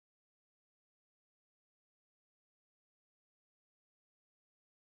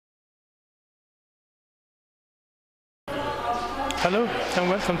Hello and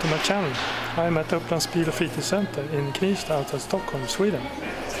welcome to my channel. I am at Upplands Fritidscenter in Knivsta outside Stockholm, Sweden.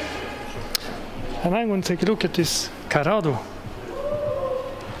 And I'm going to take a look at this Carado.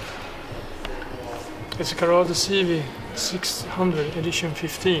 It's a Carado CV 600 edition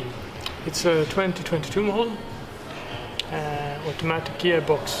 15. It's a 2022 model. Automatic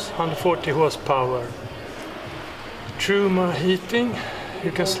gearbox, 140 horsepower. True heating.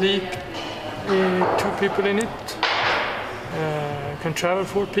 You can sleep 2 people in it. Can travel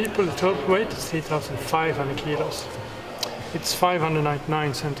 4 people. The total weight is 3,500 kilos. It's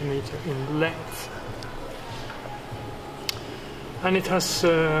 599 centimeters in length. And it has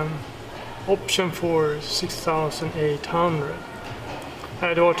option for 6,800.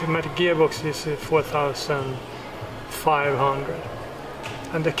 The automatic gearbox is 4,500.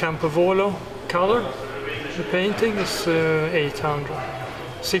 And the Campovolo color, the painting is 800.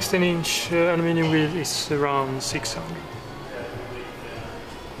 16-inch aluminium wheel is around 600.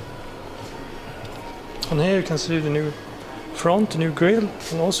 And here you can see the new front, the new grille,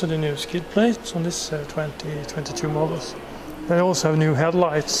 and also the new skid plates on this 2022 models. They also have new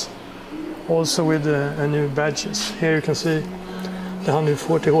headlights, also with new badges. Here you can see the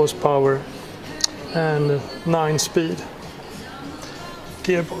 140 horsepower and 9-speed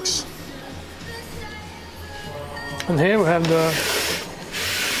gearbox. And here we have the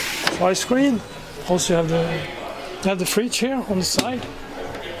fly screen. Also you have the fridge here on the side,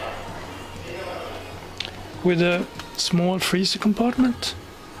 with a small freezer compartment.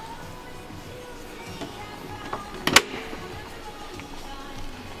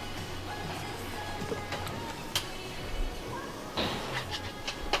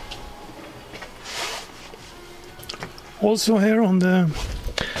 Also here on the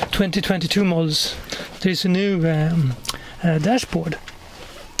 2022 models there is a new dashboard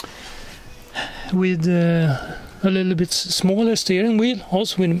with a little bit smaller steering wheel,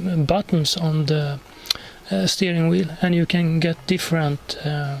 also with buttons on the steering wheel, and you can get different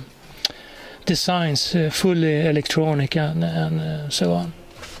designs, fully electronic and so on.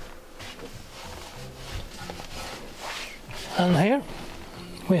 And here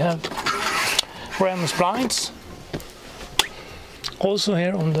we have Rems blinds, also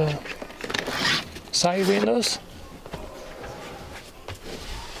here on the side windows.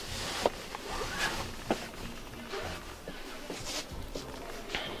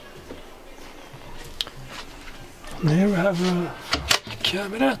 And here we have a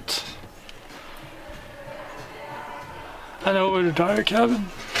cabinet, and over the driver cabin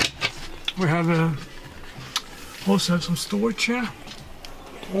we have also have some storage here.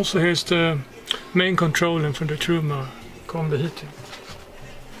 Also here's the main controller for the Truma combi heating.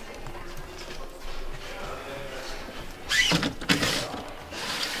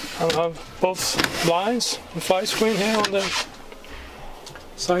 And I have both blinds and fly screen here on the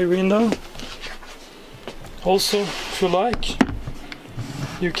side window. Also, if you like,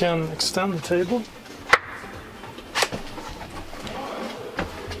 you can extend the table.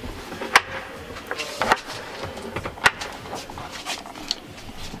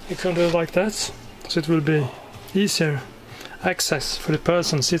 You can do it like that, so it will be easier access for the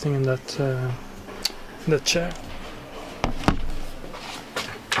person sitting in that chair.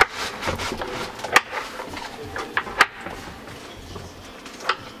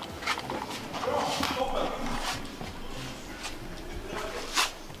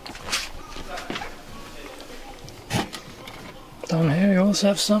 Down here you also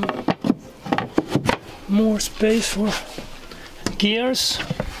have some more space for gears,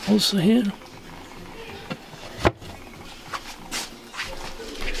 also here.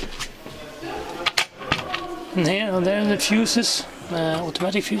 And here and there the fuses,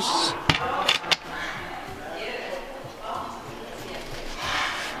 automatic fuses.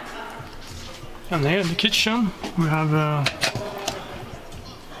 And here in the kitchen we have a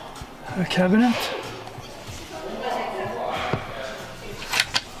cabinet.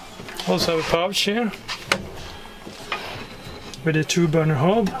 Also have a pouch here with a 2-burner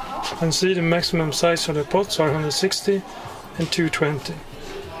hob, and see the maximum size of the pots are 160 and 220.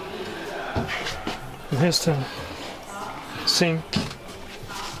 And here's the sink.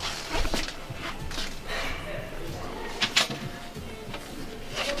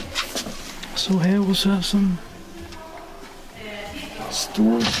 So here we also have some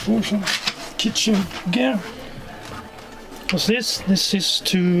storage for some kitchen gear. What's this? This is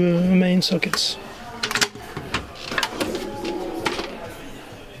 2 main sockets.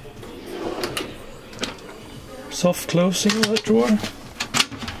 Soft closing of the drawer.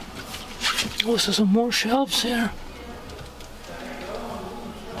 Also some more shelves here.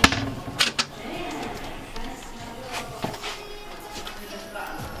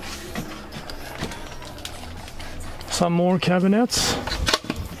 Some more cabinets.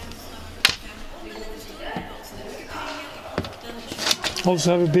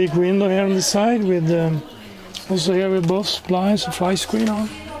 Also have a big window here on the side with also here with both blinds and fly screen on.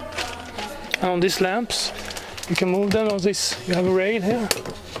 And on these lamps, you can move them on this. You have a rail here.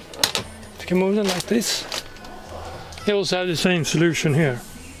 You can move them like this. You also have the same solution here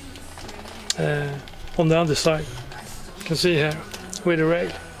on the other side. You can see here with the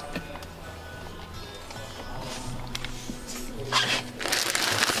rail.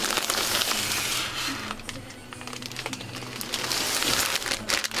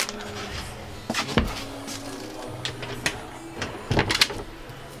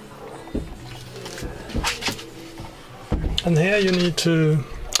 And here you need to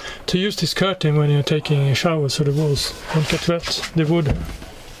use this curtain when you're taking a shower so the walls won't get wet, the wood.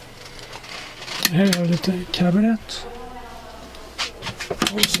 Here you have the cabinet.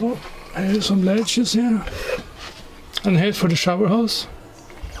 Also, here are some ledges here. And here for the shower hose.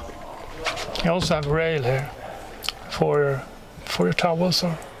 You also have a rail here for your towels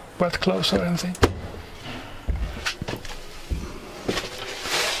or wet clothes or anything.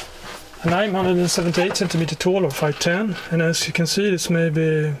 And I'm 178 centimeter tall or 5'10", and as you can see, it's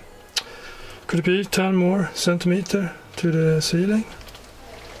maybe could be 10 more centimeter to the ceiling.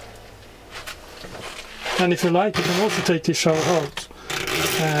 And if you like, you can also take this shower out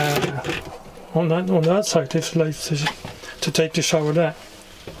on that side if you like to take the shower there.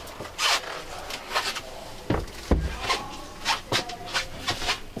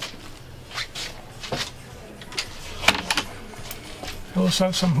 You also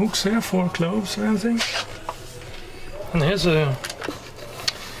have some hooks here for clothes or anything. And here's a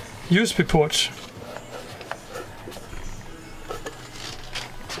USB port.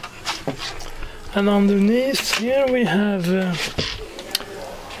 And underneath here we have,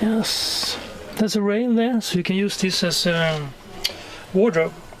 yes, there's a rail there, so you can use this as a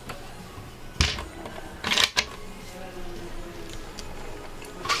wardrobe.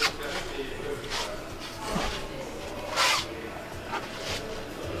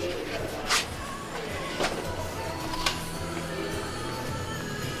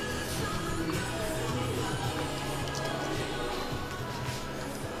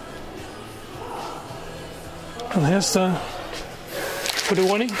 And here's the for the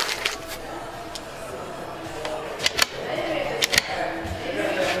warning.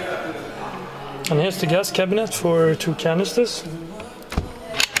 And here's the gas cabinet for 2 canisters.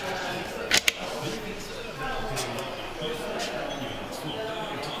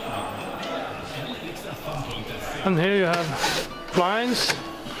 And here you have blinds,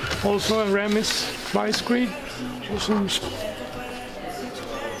 also a Remis fly screen. Also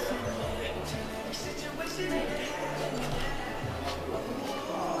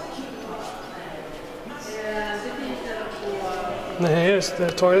and here's the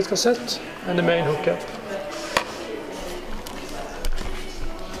toilet cassette and the main hookup.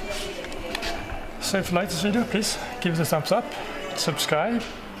 So if you like this video, please give it a thumbs up, subscribe,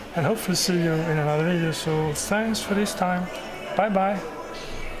 and hopefully see you in another video. So thanks for this time. Bye bye.